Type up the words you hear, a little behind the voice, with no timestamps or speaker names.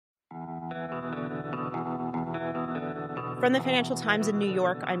From the Financial Times in New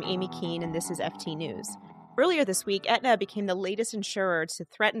York, I'm Amy Keene, and this is FT News. Earlier this week, Aetna became the latest insurer to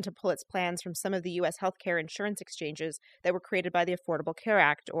threaten to pull its plans from some of the U.S. healthcare insurance exchanges that were created by the Affordable Care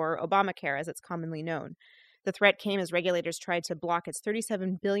Act, or Obamacare as it's commonly known. The threat came as regulators tried to block its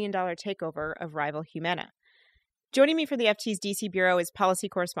 $37 billion takeover of rival Humana. Joining me from the FT's D.C. Bureau is policy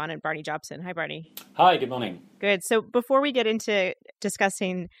correspondent Barney Jobson. Hi, Barney. Hi, good morning. Good. So before we get into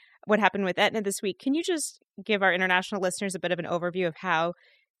discussing what happened with Aetna this week, can you just give our international listeners a bit of an overview of how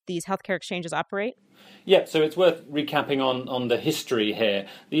these healthcare exchanges operate? Yeah, so it's worth recapping on the history here.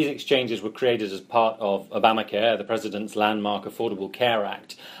 These exchanges were created as part of Obamacare, the President's landmark Affordable Care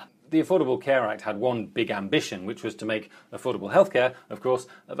Act. The Affordable Care Act had one big ambition, which was to make affordable healthcare, of course,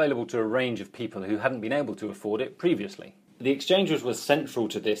 available to a range of people who hadn't been able to afford it previously. The exchanges were central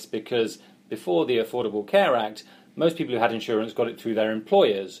to this because before the Affordable Care Act, most people who had insurance got it through their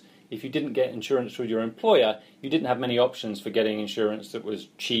employers. If you didn't get insurance through your employer, you didn't have many options for getting insurance that was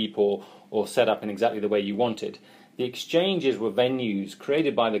cheap or set up in exactly the way you wanted. The exchanges were venues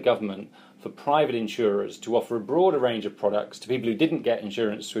created by the government for private insurers to offer a broader range of products to people who didn't get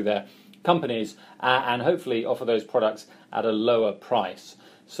insurance through their companies and hopefully offer those products at a lower price.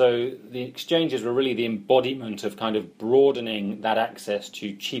 So the exchanges were really the embodiment of kind of broadening that access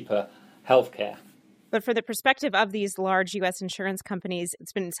to cheaper healthcare. But for the perspective of these large U.S. insurance companies,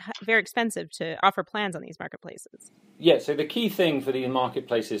 it's been very expensive to offer plans on these marketplaces. Yeah, so the key thing for these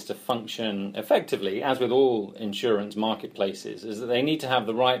marketplaces to function effectively, as with all insurance marketplaces, is that they need to have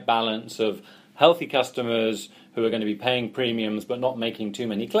the right balance of healthy customers who are going to be paying premiums but not making too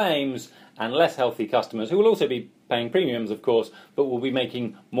many claims, and less healthy customers who will also be paying premiums, of course, but will be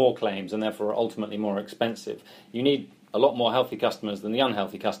making more claims and therefore ultimately more expensive. You need a lot more healthy customers than the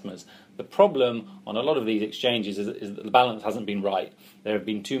unhealthy customers. The problem on a lot of these exchanges is that the balance hasn't been right. There have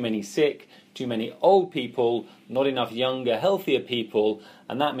been too many sick, too many old people, not enough younger, healthier people,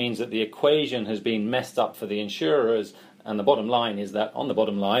 and that means that the equation has been messed up for the insurers, and the bottom line is that, on the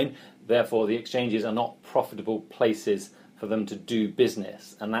bottom line, therefore the exchanges are not profitable places for them to do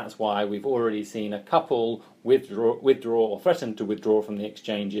business, and that's why we've already seen a couple withdraw or threaten to withdraw from the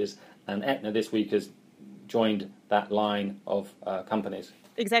exchanges, and Aetna this week has joined that line of companies.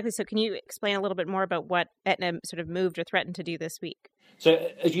 Exactly. So can you explain a little bit more about what Aetna sort of moved or threatened to do this week? So,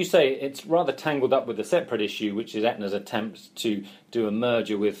 as you say, it's rather tangled up with a separate issue, which is Aetna's attempt to do a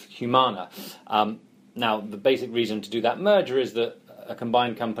merger with Humana. Now, the basic reason to do that merger is that a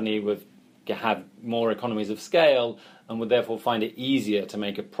combined company would have more economies of scale and would therefore find it easier to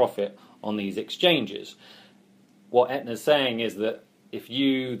make a profit on these exchanges. What Aetna's saying is that if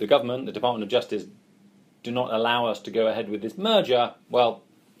you, the government, the Department of Justice, do not allow us to go ahead with this merger, well,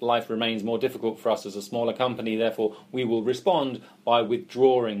 life remains more difficult for us as a smaller company. Therefore, we will respond by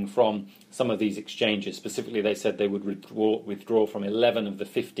withdrawing from some of these exchanges. Specifically, they said they would withdraw from 11 of the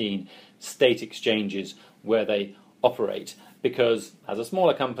 15 state exchanges where they operate, because as a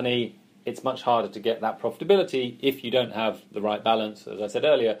smaller company, it's much harder to get that profitability if you don't have the right balance, as I said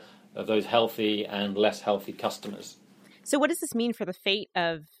earlier, of those healthy and less healthy customers. So what does this mean for the fate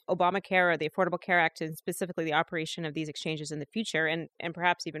of Obamacare or the Affordable Care Act, and specifically the operation of these exchanges in the future, and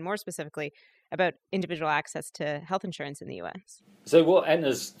perhaps even more specifically about individual access to health insurance in the U.S.? So what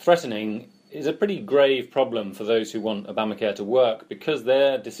Aetna's threatening is a pretty grave problem for those who want Obamacare to work, because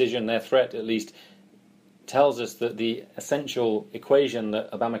their decision, their threat at least, tells us that the essential equation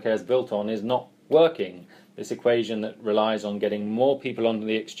that Obamacare is built on is not working. This equation that relies on getting more people onto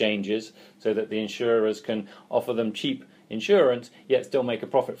the exchanges so that the insurers can offer them cheap insurance, yet still make a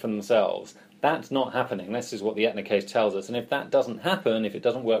profit for themselves. That's not happening. This is what the Aetna case tells us. And if that doesn't happen, if it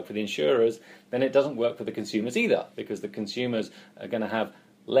doesn't work for the insurers, then it doesn't work for the consumers either, because the consumers are going to have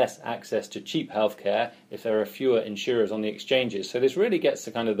less access to cheap healthcare if there are fewer insurers on the exchanges. So this really gets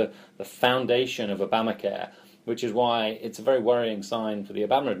to kind of the foundation of Obamacare, which is why it's a very worrying sign for the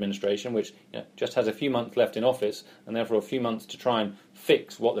Obama administration, which just has a few months left in office, and therefore a few months to try and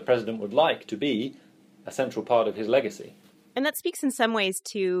fix what the president would like to be a central part of his legacy. And that speaks in some ways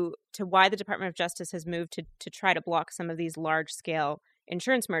to why the Department of Justice has moved to try to block some of these large-scale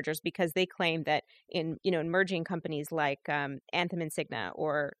insurance mergers, because they claim that in merging companies like Anthem and Cigna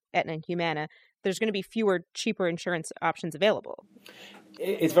or Aetna and Humana, there's going to be fewer, cheaper insurance options available.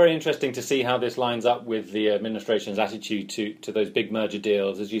 It's very interesting to see how this lines up with the administration's attitude to those big merger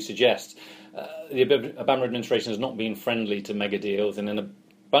deals. As you suggest, the Obama administration has not been friendly to mega deals, and in a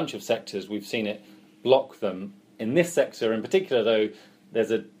bunch of sectors we've seen it block them. In this sector in particular, though, there's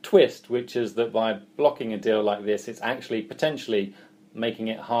a twist, which is that by blocking a deal like this, it's actually potentially making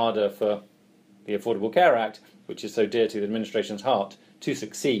it harder for the Affordable Care Act, which is so dear to the administration's heart, to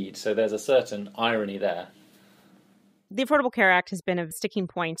succeed. So there's a certain irony there. The Affordable Care Act has been a sticking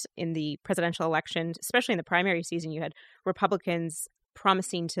point in the presidential election, especially in the primary season. You had Republicans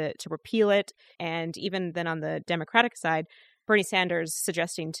promising to repeal it. And even then on the Democratic side, Bernie Sanders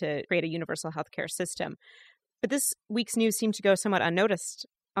suggesting to create a universal health care system. But this week's news seemed to go somewhat unnoticed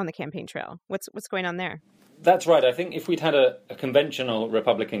on the campaign trail. What's going on there? That's right. I think if we'd had a conventional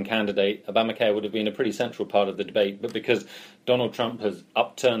Republican candidate, Obamacare would have been a pretty central part of the debate. But because Donald Trump has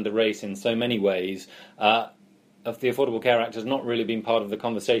upturned the race in so many ways, the Affordable Care Act has not really been part of the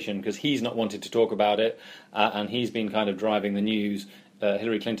conversation because he's not wanted to talk about it, and he's been kind of driving the news.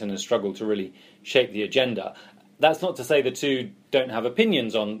 Hillary Clinton has struggled to really shape the agenda. That's not to say the two don't have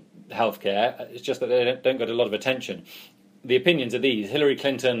opinions on healthcare. It's just that they don't get a lot of attention. The opinions are these. Hillary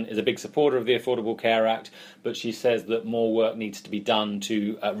Clinton is a big supporter of the Affordable Care Act, but she says that more work needs to be done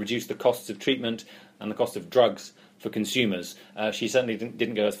to reduce the costs of treatment and the cost of drugs for consumers. She certainly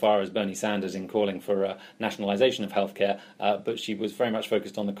didn't go as far as Bernie Sanders in calling for nationalisation of healthcare, but she was very much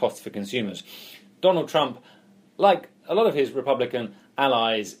focused on the costs for consumers. Donald Trump, like a lot of his Republican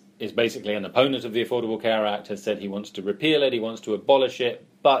allies, is basically an opponent of the Affordable Care Act, has said he wants to repeal it, he wants to abolish it,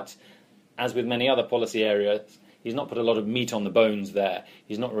 but as with many other policy areas, he's not put a lot of meat on the bones there.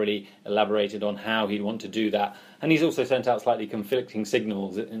 He's not really elaborated on how he'd want to do that. And he's also sent out slightly conflicting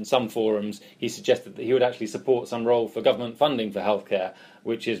signals. In some forums, he suggested that he would actually support some role for government funding for healthcare,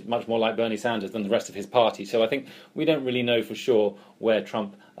 which is much more like Bernie Sanders than the rest of his party. So I think we don't really know for sure where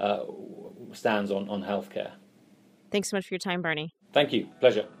Trump stands on healthcare. Thanks so much for your time, Bernie. Thank you.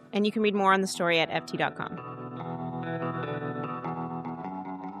 Pleasure. And you can read more on the story at ft.com.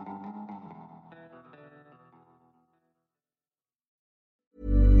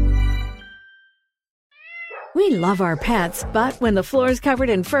 We love our pets, but when the floor's covered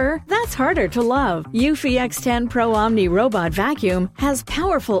in fur, that's harder to love. Eufy X10 Pro Omni Robot Vacuum has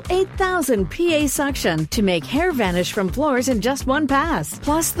powerful 8,000 PA suction to make hair vanish from floors in just one pass.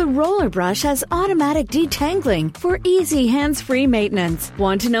 Plus, the roller brush has automatic detangling for easy hands-free maintenance.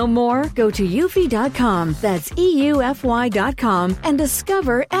 Want to know more? Go to eufy.com, that's EUFY.com, and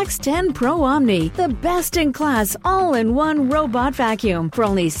discover X10 Pro Omni, the best-in-class all-in-one robot vacuum for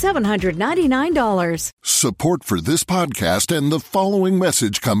only $799. Support for this podcast and the following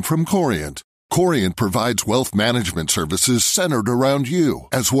message come from Corient. Corient provides wealth management services centered around you.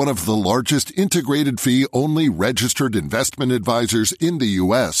 As one of the largest integrated fee-only registered investment advisors in the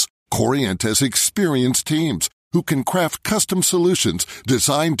U.S., Corient has experienced teams who can craft custom solutions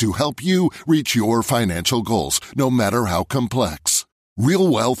designed to help you reach your financial goals, no matter how complex. Real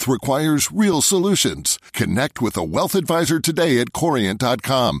wealth requires real solutions. Connect with a wealth advisor today at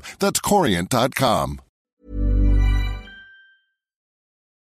Corient.com. That's Corient.com.